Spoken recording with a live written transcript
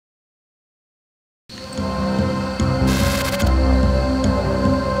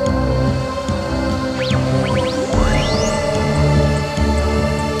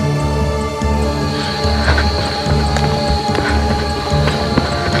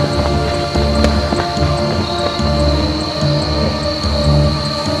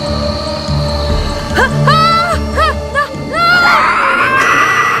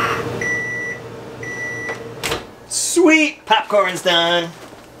Popcorn's done.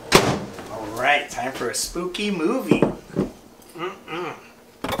 Alright, time for a spooky movie.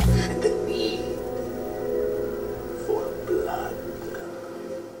 For blood.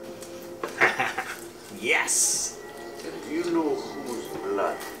 Yes. You know whose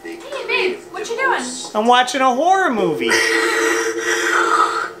blood they Hey, babe, what you doing? I'm watching a horror movie. Are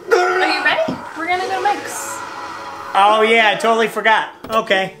you ready? We're gonna go mix. Oh yeah, I totally forgot.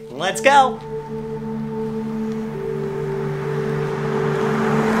 Okay, let's go.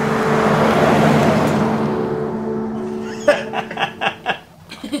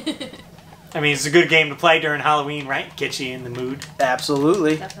 I mean, it's a good game to play during Halloween, right? Get you in the mood.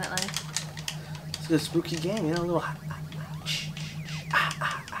 Absolutely. Definitely. It's a spooky game, you know, a little...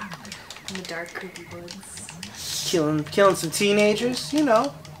 In the dark, creepy woods. Killing some teenagers, you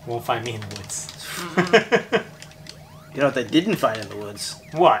know. Won't find me in the woods. You know what they didn't find in the woods?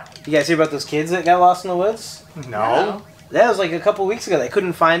 What? You guys hear about those kids that got lost in the woods? No. That was like a couple weeks ago. They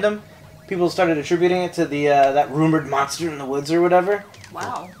couldn't find them. People started attributing it to the that rumored monster in the woods or whatever.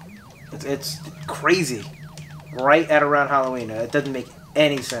 Wow. It's crazy. Right at around Halloween. It doesn't make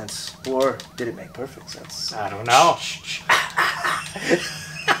any sense. Or did it make perfect sense? I don't know.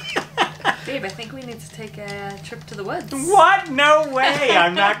 Babe, I think we need to take a trip to the woods. What? No way!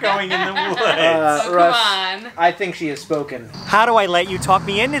 I'm not going in the woods. Oh, Russ, come on. I think she has spoken. How do I let you talk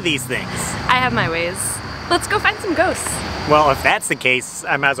me into these things? I have my ways. Let's go find some ghosts. Well, if that's the case,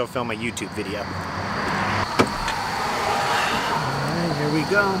 I might as well film a YouTube video. Alright, here we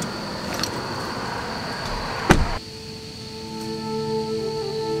go.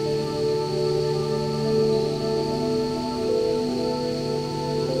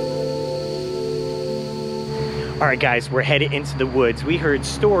 Alright guys, we're headed into the woods. We heard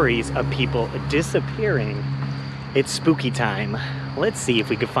stories of people disappearing. It's spooky time. Let's see if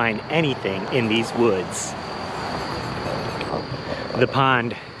we can find anything in these woods. The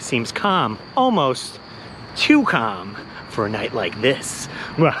pond seems calm, almost too calm for a night like this.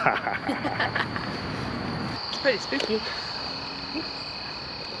 It's pretty spooky.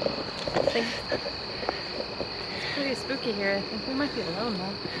 It's pretty spooky here. I think we might be alone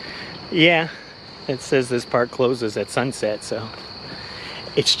though. Yeah, it says this park closes at sunset, so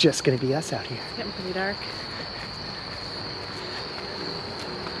it's just gonna be us out here. It's getting pretty dark.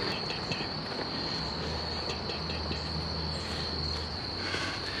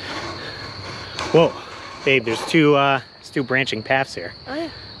 Whoa, babe, there's two branching paths here. Oh yeah.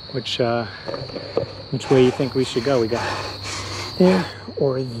 Which way do you think we should go? We got there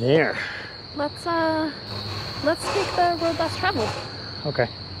or there. Let's take the road less traveled. Okay,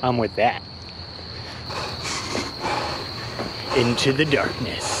 I'm with that. Into the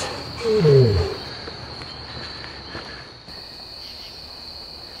darkness.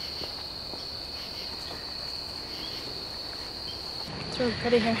 It's really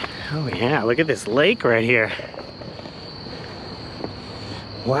pretty here. Oh yeah, look at this lake right here.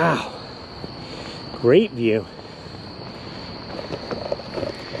 Wow. Great view.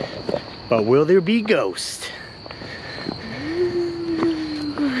 But will there be ghosts?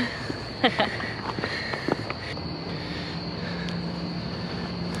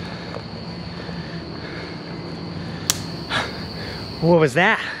 What was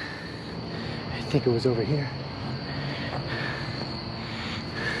that? I think it was over here.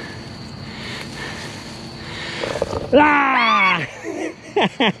 Ah!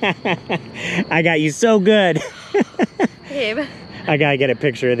 I got you so good. Babe. I gotta get a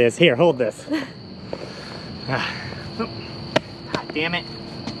picture of this. Here, hold this. God damn it.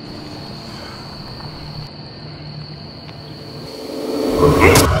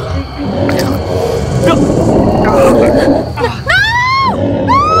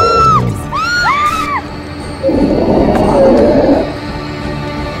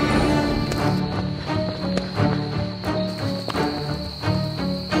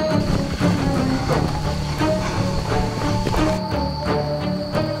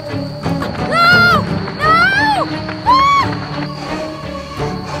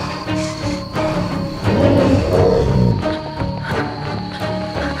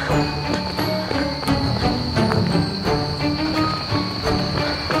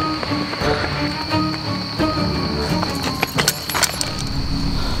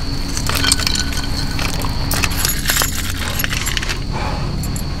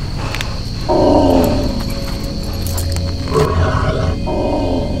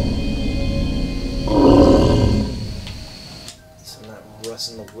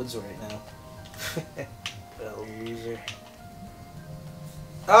 Russ in the woods right now. What a loser.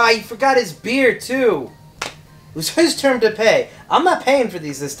 Ah, he forgot his beer too. It was his turn to pay. I'm not paying for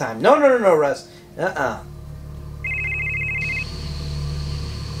these this time. No, Russ.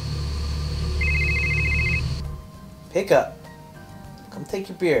 Pick up. Come take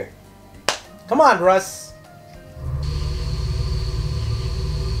your beer. Come on, Russ.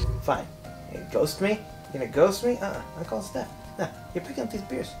 Fine. You gonna ghost me? You gonna ghost me? I call Steph. Nah, you're picking up these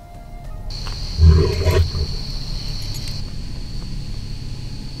beers.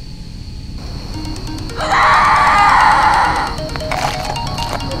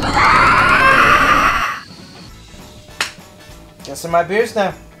 Guess my beers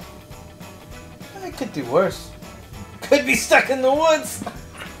now. I could do worse. Could be stuck in the woods.